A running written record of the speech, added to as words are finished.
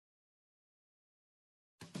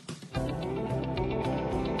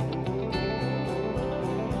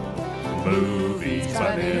Movies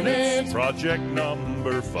by Minutes, project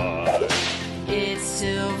number 5. It's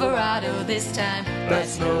Silverado this time.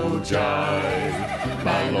 That's no jive.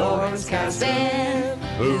 By Lawrence Kasdan,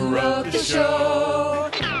 who wrote the show.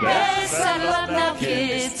 Better saddle up now,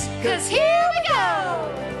 kids, 'cause here we go!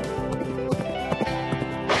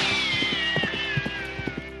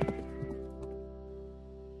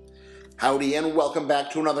 Howdy, and welcome back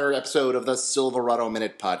to another episode of the Silverado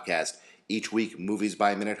Minute Podcast. Each week, Movies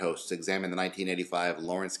by Minute hosts examine the 1985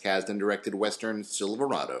 Lawrence Kasdan-directed Western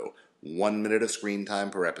Silverado. 1 minute of screen time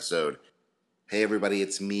per episode. Hey everybody,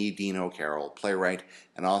 it's me, Dean O'Carroll, playwright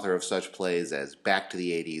and author of such plays as Back to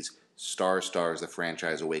the 80s, Star Stars, The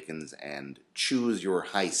Franchise Awakens, and Choose Your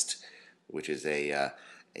Heist, which is a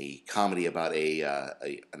comedy about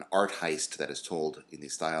an art heist that is told in the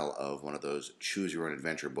style of one of those Choose Your Own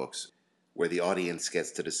Adventure books, where the audience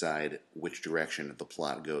gets to decide which direction the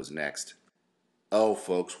plot goes next. Oh,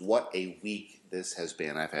 folks, what a week this has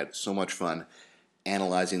been. I've had so much fun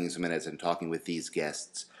analyzing these minutes and talking with these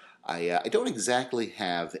guests. I don't exactly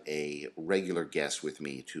have a regular guest with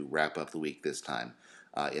me to wrap up the week this time,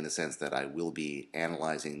 in the sense that I will be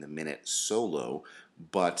analyzing the minute solo,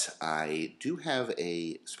 but I do have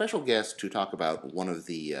a special guest to talk about one of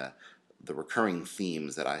the recurring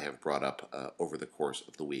themes that I have brought up over the course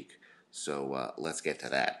of the week. So let's get to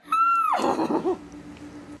that.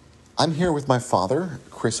 I'm here with my father,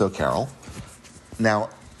 Chris O'Carroll. Now,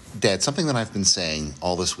 Dad, something that I've been saying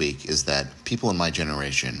all this week is that people in my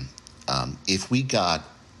generation, if we got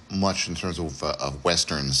much in terms of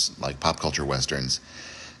Westerns, like pop culture Westerns,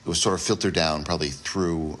 it was sort of filtered down probably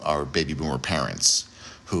through our baby boomer parents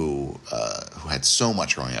who had so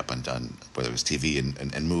much growing up and done, whether it was TV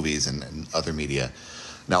and movies and other media.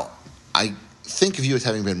 Now, I think of you as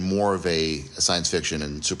having been more of a science fiction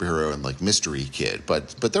and superhero and like mystery kid, but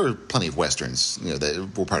there were plenty of Westerns,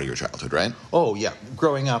 that were part of your childhood, right? Oh, yeah.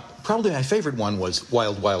 Growing up, probably my favorite one was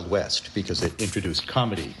Wild Wild West because it introduced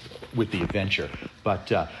comedy with the adventure.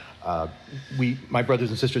 But my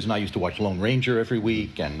brothers and sisters and I used to watch Lone Ranger every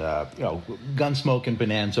week, and Gunsmoke and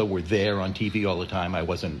Bonanza were there on TV all the time. I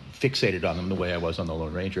wasn't fixated on them the way I was on the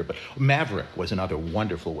Lone Ranger, but Maverick was another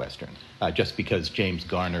wonderful Western, just because James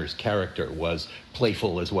Garner's character was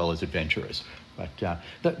playful as well as adventurous.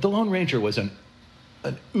 But the Lone Ranger was an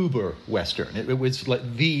uber Western. It was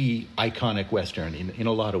like the iconic Western in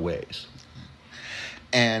a lot of ways.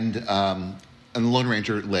 And the Lone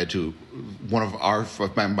Ranger led to one of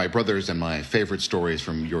my brothers and my favorite stories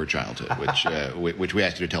from your childhood, which we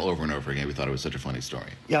asked you to tell over and over again. We thought it was such a funny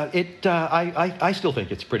story. Yeah, I still think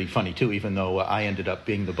it's pretty funny too, even though I ended up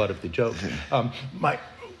being the butt of the joke.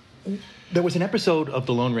 There was an episode of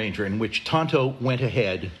The Lone Ranger in which Tonto went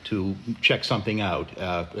ahead to check something out,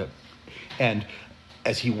 and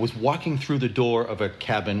as he was walking through the door of a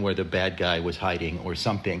cabin where the bad guy was hiding or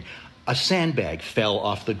something, a sandbag fell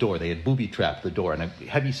off the door. They had booby-trapped the door, and a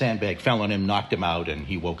heavy sandbag fell on him, knocked him out, and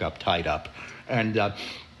he woke up tied up. And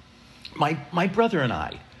my brother and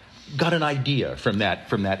I got an idea from that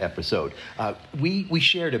episode. We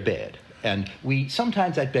shared a bed, and we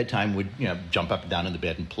sometimes at bedtime would jump up and down in the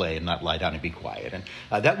bed and play and not lie down and be quiet.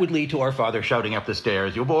 And that would lead to our father shouting up the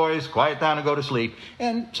stairs, "You boys, quiet down and go to sleep."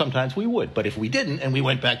 And sometimes we would. But if we didn't and we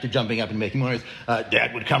went back to jumping up and making noise,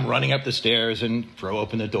 Dad would come running up the stairs and throw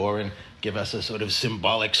open the door and give us a sort of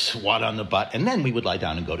symbolic swat on the butt. And then we would lie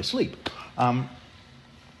down and go to sleep.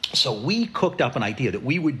 So we cooked up an idea that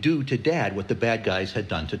we would do to Dad what the bad guys had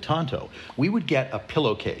done to Tonto. We would get a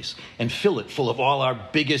pillowcase and fill it full of all our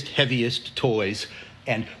biggest, heaviest toys,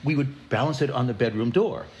 and we would balance it on the bedroom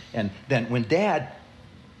door. And then when Dad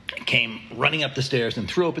came running up the stairs and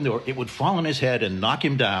threw open the door, it would fall on his head and knock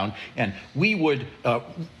him down, and we would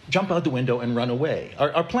jump out the window and run away.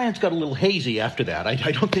 Our plans got a little hazy after that. I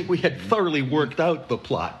don't think we had thoroughly worked out the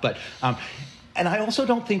plot, but and I also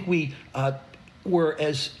don't think we were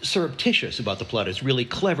as surreptitious about the plot as really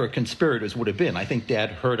clever conspirators would have been. I think Dad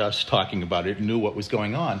heard us talking about it and knew what was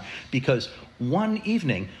going on, because one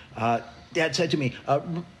evening, Dad said to me,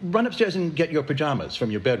 run upstairs and get your pajamas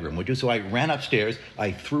from your bedroom, would you? So I ran upstairs,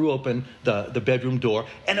 I threw open the bedroom door,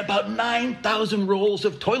 and about 9,000 rolls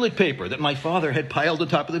of toilet paper that my father had piled on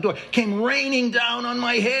top of the door came raining down on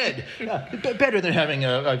my head. Better than having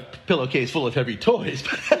a pillowcase full of heavy toys.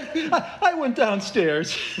 I went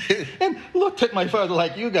downstairs and looked at my father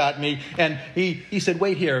like, "You got me." And he said,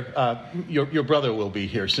 "Wait here, your brother will be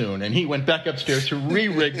here soon." And he went back upstairs to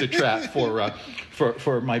re-rig the trap for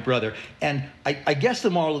for my brother. And I guess the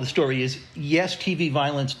moral of the story is, yes, TV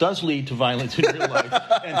violence does lead to violence in real life.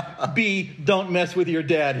 And B, don't mess with your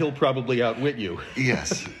dad. He'll probably outwit you.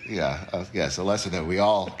 Yes, yeah, yes, a lesson that we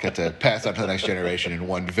all get to pass on to the next generation in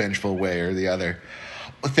one vengeful way or the other.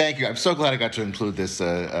 Well, thank you. I'm so glad I got to include this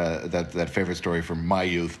that favorite story from my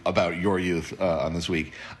youth about your youth on this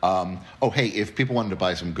week. Hey, if people wanted to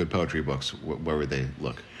buy some good poetry books, where would they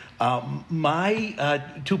look? My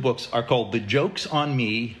two books are called The Joke's on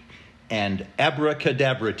Me and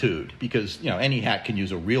Abracadabratude, because any hat can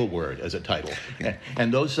use a real word as a title.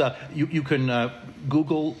 And those you can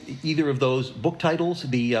Google either of those book titles.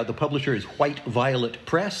 The publisher is White Violet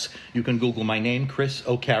Press. You can Google my name, Chris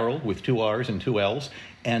O'Carroll, with 2 R's and 2 L's.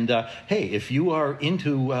 And hey, if you are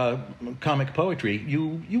into comic poetry,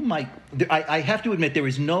 you might. I have to admit, there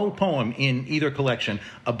is no poem in either collection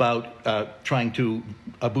about trying to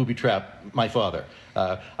booby trap my father.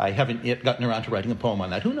 I haven't yet gotten around to writing a poem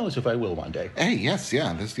on that. Who knows if I will one day? Hey, yes,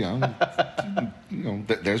 yeah. This,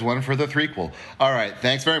 there's one for the threequel. All right,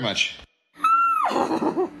 thanks very much.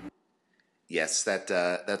 Yes,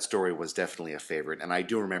 that story was definitely a favorite, and I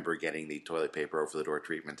do remember getting the toilet paper over the door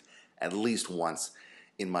treatment at least once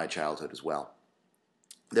in my childhood as well.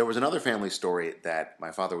 There was another family story that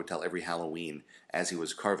my father would tell every Halloween as he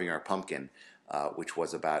was carving our pumpkin, which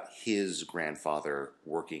was about his grandfather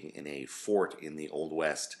working in a fort in the Old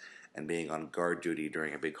West and being on guard duty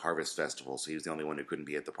during a big harvest festival, so he was the only one who couldn't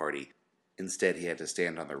be at the party. Instead, he had to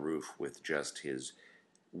stand on the roof with just his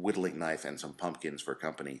whittling knife and some pumpkins for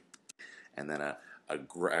company. And then a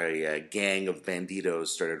gang of banditos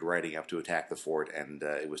started riding up to attack the fort, and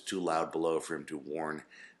it was too loud below for him to warn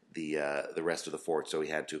the rest of the fort, so he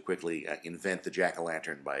had to quickly invent the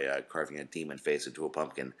jack-o'-lantern by carving a demon face into a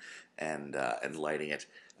pumpkin and lighting it,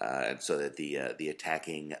 and so that the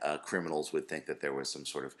attacking criminals would think that there was some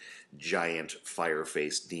sort of giant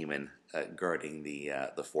fire-faced demon guarding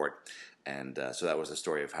the fort. And so that was the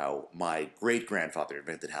story of how my great-grandfather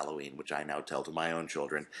invented Halloween, which I now tell to my own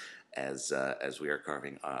children as we are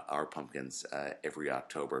carving our pumpkins every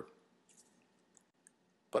October.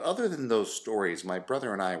 But other than those stories, my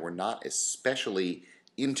brother and I were not especially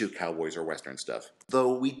into cowboys or Western stuff.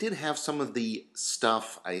 Though we did have some of the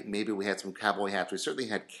stuff, maybe we had some cowboy hats, we certainly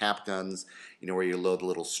had cap guns, where you load a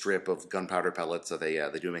little strip of gunpowder pellets, so they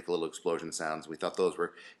do make a little explosion sounds. We thought those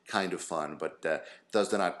were kind of fun, but those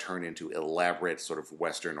did not turn into elaborate sort of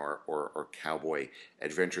Western or cowboy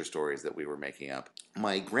adventure stories that we were making up.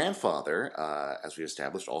 My grandfather, as we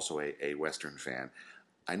established, also a Western fan.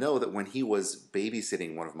 I know that when he was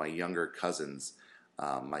babysitting one of my younger cousins,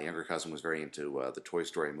 my younger cousin was very into the Toy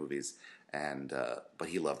Story movies, but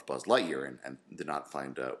he loved Buzz Lightyear and did not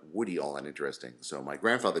find Woody all that interesting. So my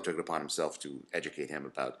grandfather took it upon himself to educate him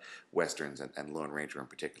about Westerns and Lone Ranger in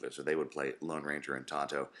particular. So they would play Lone Ranger and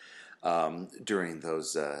Tonto during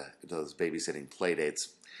those babysitting play dates.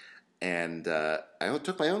 And I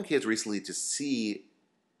took my own kids recently to see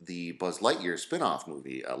the Buzz Lightyear spin-off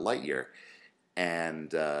movie, Lightyear,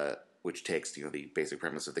 and which takes the basic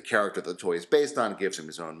premise of the character that the toy is based on, gives him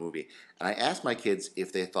his own movie. And I asked my kids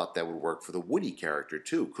if they thought that would work for the Woody character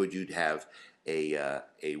too. Could you have a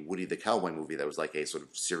Woody the Cowboy movie that was like a sort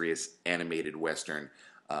of serious animated Western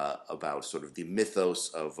about sort of the mythos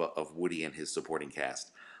of Woody and his supporting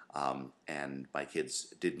cast? And my kids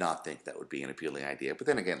did not think that would be an appealing idea. But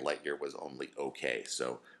then again, Lightyear was only okay,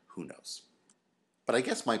 so who knows? But I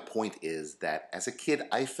guess my point is that as a kid,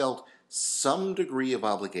 I felt some degree of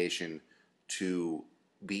obligation to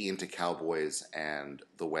be into cowboys and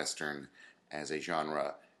the Western as a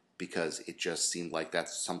genre because it just seemed like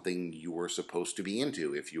that's something you were supposed to be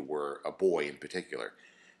into if you were a boy in particular.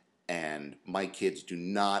 And my kids do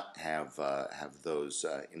not have those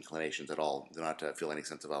inclinations at all. Do not feel any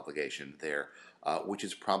sense of obligation there, which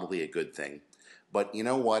is probably a good thing. But you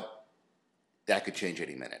know what? That could change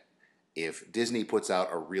any minute. If Disney puts out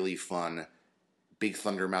a really fun Big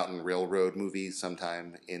Thunder Mountain Railroad movie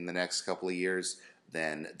sometime in the next couple of years,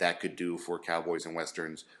 then that could do for cowboys and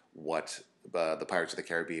Westerns what the Pirates of the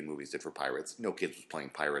Caribbean movies did for pirates. No kid was playing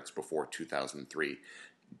pirates before 2003,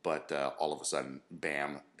 but all of a sudden,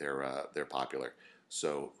 bam, they're popular.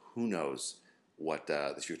 So who knows what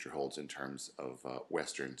the future holds in terms of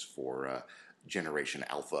Westerns for Generation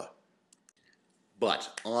Alpha.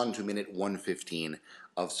 But on to minute 115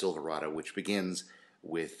 of Silverado, which begins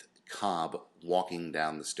with Cobb walking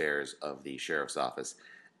down the stairs of the sheriff's office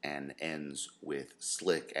and ends with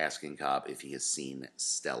Slick asking Cobb if he has seen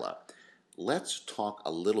Stella. Let's talk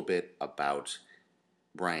a little bit about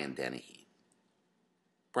Brian Dennehy.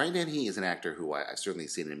 Brian Dennehy is an actor who I've certainly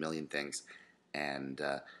seen in a million things, and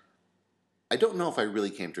I don't know if I really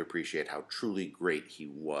came to appreciate how truly great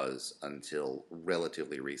he was until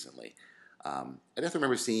relatively recently. I definitely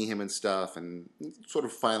remember seeing him and stuff, and sort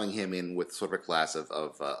of filing him in with sort of a class of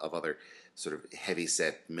other sort of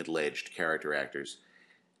heavy-set, middle-aged character actors.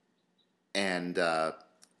 And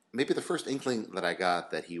maybe the first inkling that I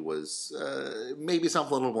got that he was maybe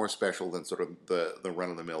something a little more special than sort of the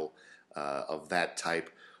run-of-the-mill of that type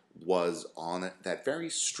was on that very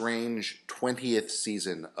strange 20th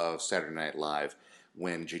season of Saturday Night Live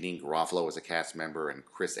when Janeane Garofalo was a cast member and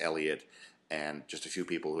Chris Elliott and just a few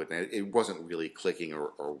people who it wasn't really clicking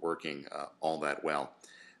or working all that well.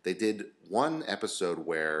 They did one episode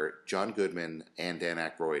where John Goodman and Dan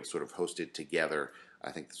Aykroyd sort of hosted together.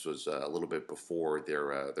 I think this was a little bit before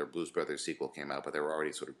their Blues Brothers sequel came out, but they were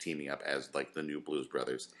already sort of teaming up as like the new Blues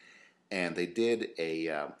Brothers. And they did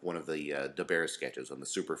one of the Bear sketches, on the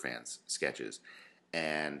Superfans sketches.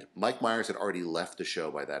 And Mike Myers had already left the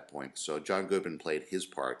show by that point, so John Goodman played his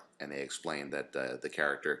part, and they explained that the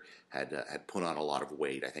character had put on a lot of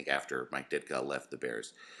weight, I think, after Mike Ditka left the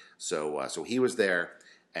Bears. So he was there,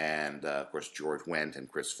 and of course George Wendt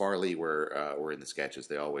and Chris Farley were in the sketches.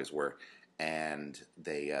 They always were. And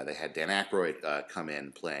they had Dan Aykroyd come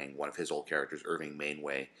in playing one of his old characters, Irving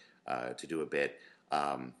Mainway, to do a bit.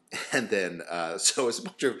 And then, so it's a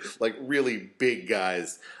bunch of like really big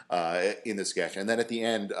guys in the sketch. And then at the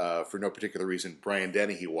end, for no particular reason, Brian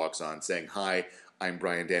Dennehy walks on saying, "Hi, I'm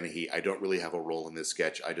Brian Dennehy. I don't really have a role in this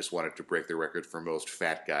sketch. I just wanted to break the record for most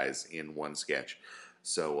fat guys in one sketch."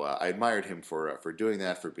 So I admired him for doing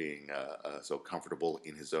that, for being so comfortable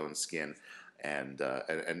in his own skin. And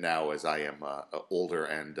now, as I am older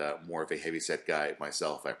and more of a heavyset guy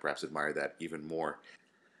myself, I perhaps admire that even more.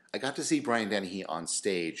 I got to see Brian Dennehy on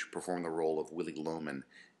stage perform the role of Willie Loman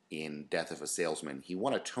in Death of a Salesman. He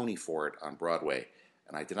won a Tony for it on Broadway,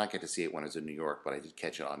 and I did not get to see it when I was in New York, but I did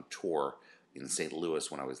catch it on tour in St.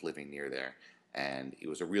 Louis when I was living near there, and it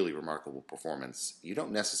was a really remarkable performance. You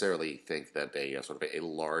don't necessarily think that a sort of a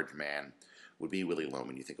large man would be Willie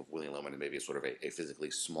Loman. You think of Willie Loman as maybe a sort of a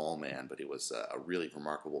physically small man, but it was a really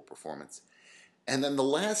remarkable performance. And then the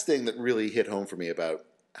last thing that really hit home for me about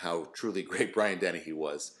how truly great Brian Dennehy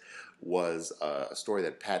was a story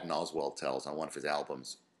that Patton Oswalt tells on one of his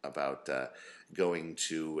albums about going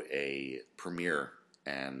to a premiere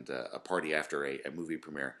and a party after a movie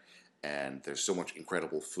premiere, and there's so much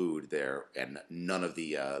incredible food there, and none of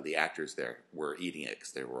the actors there were eating it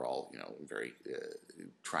because they were all very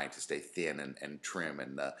trying to stay thin and trim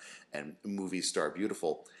and movie star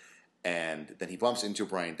beautiful. And then he bumps into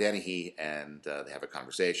Brian Dennehy, and they have a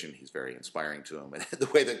conversation. He's very inspiring to him. And the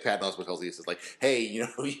way that Patton Oswalt tells you is like, "Hey, you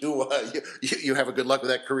have a good luck with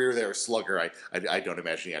that career there, Slugger." I don't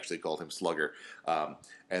imagine he actually called him Slugger.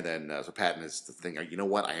 And then so Patton is the thing. You know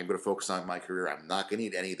what? I am going to focus on my career. I'm not going to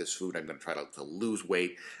eat any of this food. I'm going to try to lose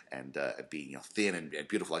weight and be thin and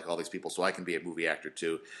beautiful like all these people, so I can be a movie actor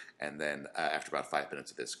too. And then after about 5 minutes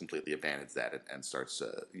of this, completely abandons that and starts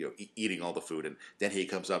eating all the food. And then he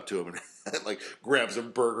comes up to him and like grabs a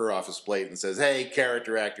burger off his plate and says, "Hey,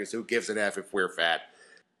 character actors, who gives an F if we're fat?"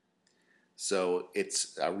 So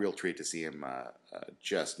it's a real treat to see him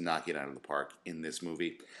just knock it out of the park in this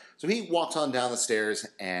movie. So he walks on down the stairs,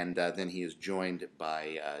 and then he is joined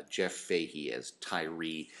by Jeff Fahey as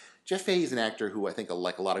Tyree. Jeff Fahey is an actor who I think,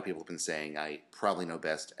 like a lot of people have been saying, I probably know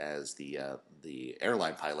best as the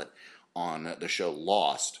airline pilot on the show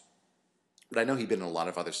Lost. But I know he'd been in a lot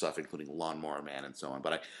of other stuff, including Lawnmower Man and so on.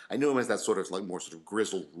 But I knew him as that sort of like more sort of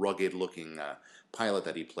grizzled, rugged-looking pilot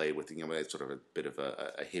that he played with, sort of a bit of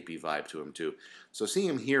a hippie vibe to him too. So seeing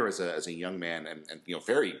him here as a young man and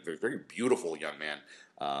very, very, very beautiful young man,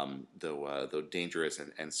 though dangerous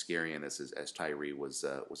and scary in this as Tyree was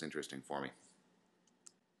interesting for me.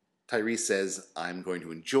 Tyree says, "I'm going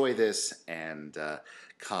to enjoy this," and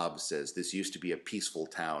Cobb says, "This used to be a peaceful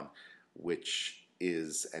town," which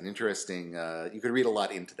is an interesting, you could read a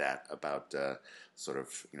lot into that about sort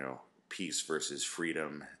of, peace versus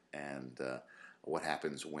freedom and what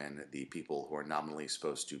happens when the people who are nominally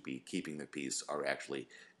supposed to be keeping the peace are actually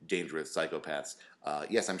dangerous psychopaths.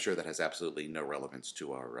 Yes, I'm sure that has absolutely no relevance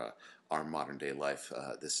to our modern day life,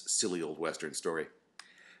 this silly old Western story.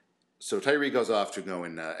 So Tyree goes off to go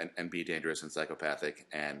and be dangerous and psychopathic,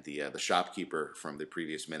 and the shopkeeper from the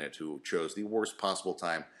previous minute who chose the worst possible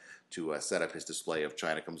time to set up his display of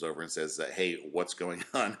China comes over and says, "Hey, what's going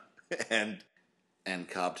on?" and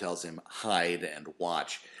Cobb tells him, "Hide and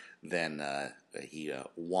watch." Then he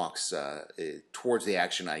walks towards the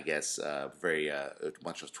action, I guess, very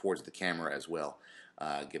much towards the camera as well,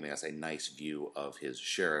 giving us a nice view of his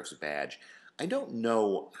sheriff's badge. I don't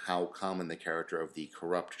know how common the character of the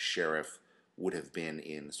corrupt sheriff would have been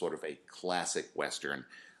in sort of a classic Western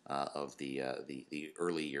of the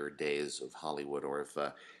earlier days of Hollywood, or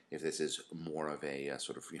if this is more of a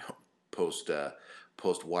sort of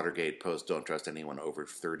post Watergate, post Don't Trust Anyone Over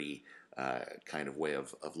 30 kind of way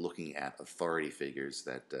of looking at authority figures,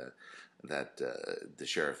 that the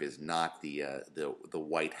sheriff is not the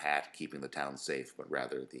white hat keeping the town safe, but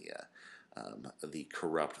rather the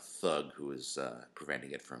corrupt thug who is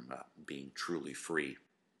preventing it from being truly free.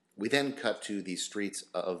 We then cut to the streets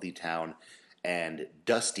of the town, and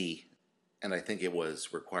Dusty, and I think it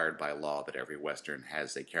was required by law that every Western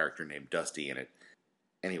has a character named Dusty in it.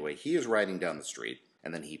 Anyway, he is riding down the street,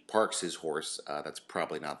 and then he parks his horse. That's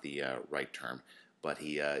probably not the right term, but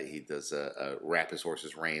he does wrap his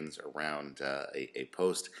horse's reins around a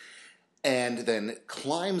post, and then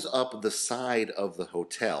climbs up the side of the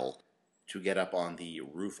hotel to get up on the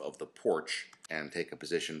roof of the porch and take a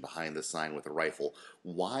position behind the sign with a rifle.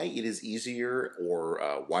 Why it is easier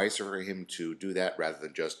or wiser for him to do that rather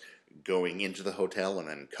than just going into the hotel and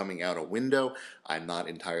then coming out a window, I'm not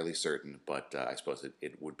entirely certain, but I suppose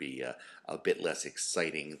it would be a bit less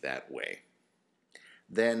exciting that way.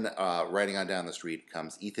 Then, riding on down the street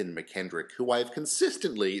comes Ethan McKendrick, who I've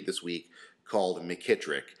consistently this week called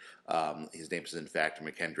McKittrick. His name is in fact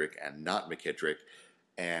McKendrick and not McKittrick.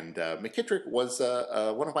 And McKittrick was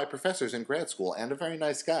one of my professors in grad school and a very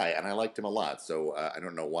nice guy, and I liked him a lot. So I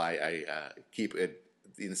don't know why I keep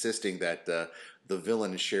insisting that the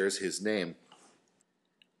villain shares his name.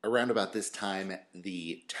 Around about this time,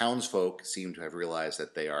 the townsfolk seem to have realized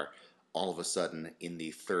that they are all of a sudden in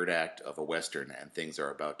the third act of a Western, and things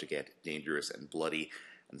are about to get dangerous and bloody,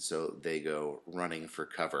 and so they go running for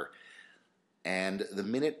cover. And the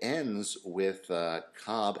minute ends with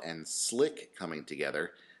Cobb and Slick coming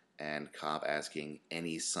together, and Cobb asking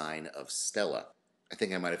any sign of Stella. I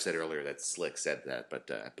think I might have said earlier that Slick said that,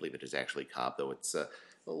 but I believe it is actually Cobb, though it's a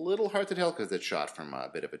little hard to tell because it's shot from a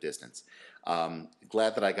bit of a distance.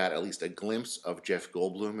 Glad that I got at least a glimpse of Jeff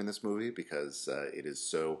Goldblum in this movie, because it is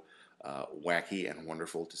so wacky and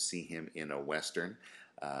wonderful to see him in a Western.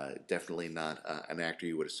 Definitely not an actor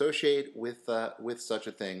you would associate with such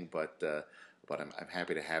a thing, but I'm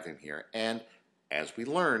happy to have him here. And as we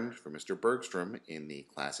learned from Mr. Bergstrom in the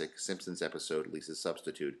classic Simpsons episode, Lisa's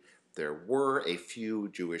Substitute, there were a few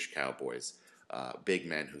Jewish cowboys, big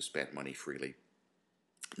men who spent money freely.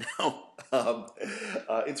 Now,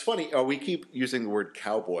 it's funny, we keep using the word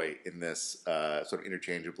cowboy in this sort of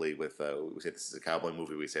interchangeably with, we say this is a cowboy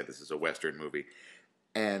movie, we say this is a Western movie.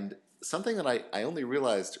 And something that I only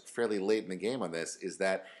realized fairly late in the game on this is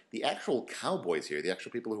that the actual cowboys here, the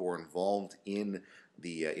actual people who are involved in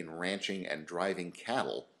in ranching and driving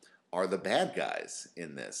cattle, are the bad guys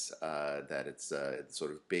in this. That it's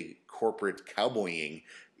sort of big corporate cowboying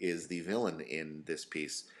is the villain in this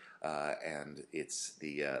piece, and it's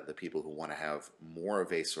the people who want to have more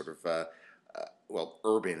of a sort of well,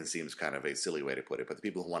 urban seems kind of a silly way to put it, but the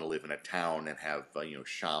people who want to live in a town and have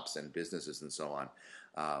shops and businesses and so on,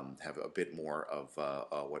 have a bit more of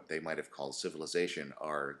what they might have called civilization,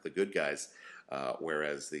 are the good guys,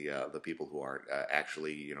 whereas the people who are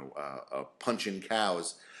actually punching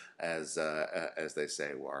cows, as they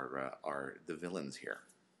say, are the villains here.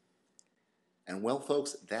 And well,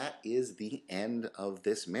 folks, that is the end of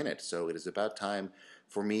this minute. So it is about time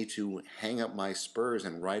for me to hang up my spurs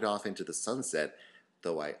and ride off into the sunset.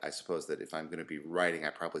 Though I suppose that if I'm going to be riding, I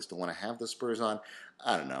probably still want to have the spurs on.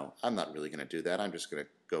 I don't know. I'm not really going to do that. I'm just going to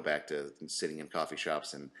go back to sitting in coffee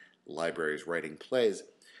shops and libraries writing plays.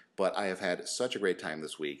 But I have had such a great time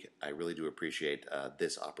this week. I really do appreciate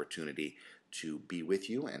this opportunity to be with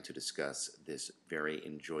you and to discuss this very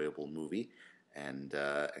enjoyable movie. And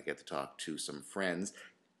I get to talk to some friends.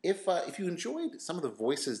 If you enjoyed some of the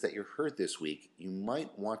voices that you heard this week, you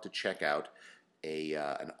might want to check out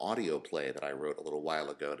an audio play that I wrote a little while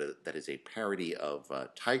ago that is a parody of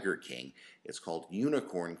Tiger King. It's called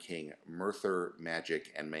Unicorn King, Murther,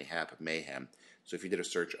 Magic, and Mayhap Mayhem. So if you did a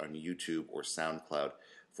search on YouTube or SoundCloud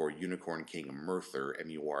for Unicorn King Murther,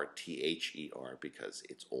 M-U-R-T-H-E-R, because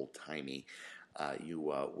it's old-timey,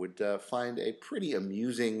 you would find a pretty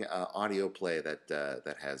amusing audio play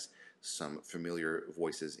that has some familiar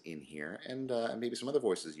voices in here, and maybe some other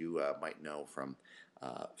voices you might know from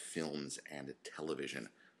films and television.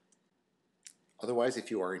 Otherwise, if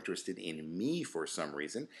you are interested in me for some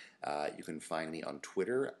reason, you can find me on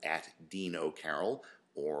Twitter at Dean O'Carroll,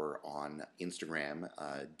 or on Instagram,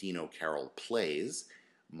 Dean O'Carroll Plays.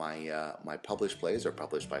 My published plays are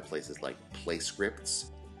published by places like PlayScripts,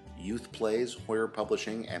 Youth Plays, Hoyer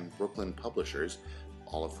Publishing, and Brooklyn Publishers,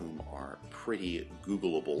 all of whom are pretty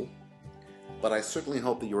Googleable. But I certainly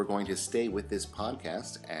hope that you are going to stay with this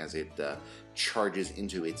podcast as it charges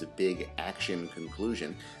into its big action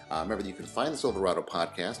conclusion. Remember that you can find the Silverado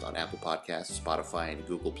Podcast on Apple Podcasts, Spotify, and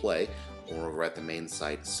Google Play, or over at the main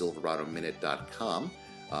site, silveradominute.com.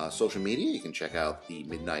 Social media, you can check out the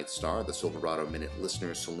Midnight Star, the Silverado Minute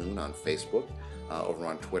Listener Saloon on Facebook. Over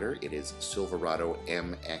on Twitter, it is Silverado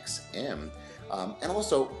MXM. And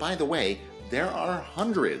also, by the way, there are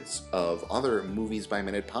hundreds of other Movies by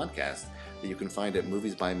Minute podcasts that you can find at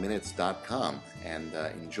moviesbyminutes.com and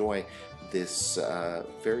enjoy this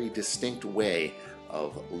very distinct way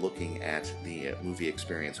of looking at the movie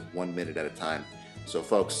experience 1 minute at a time. So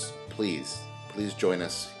folks, please join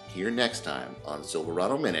us here next time on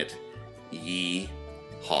Silverado Minute.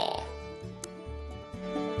 Yee-haw.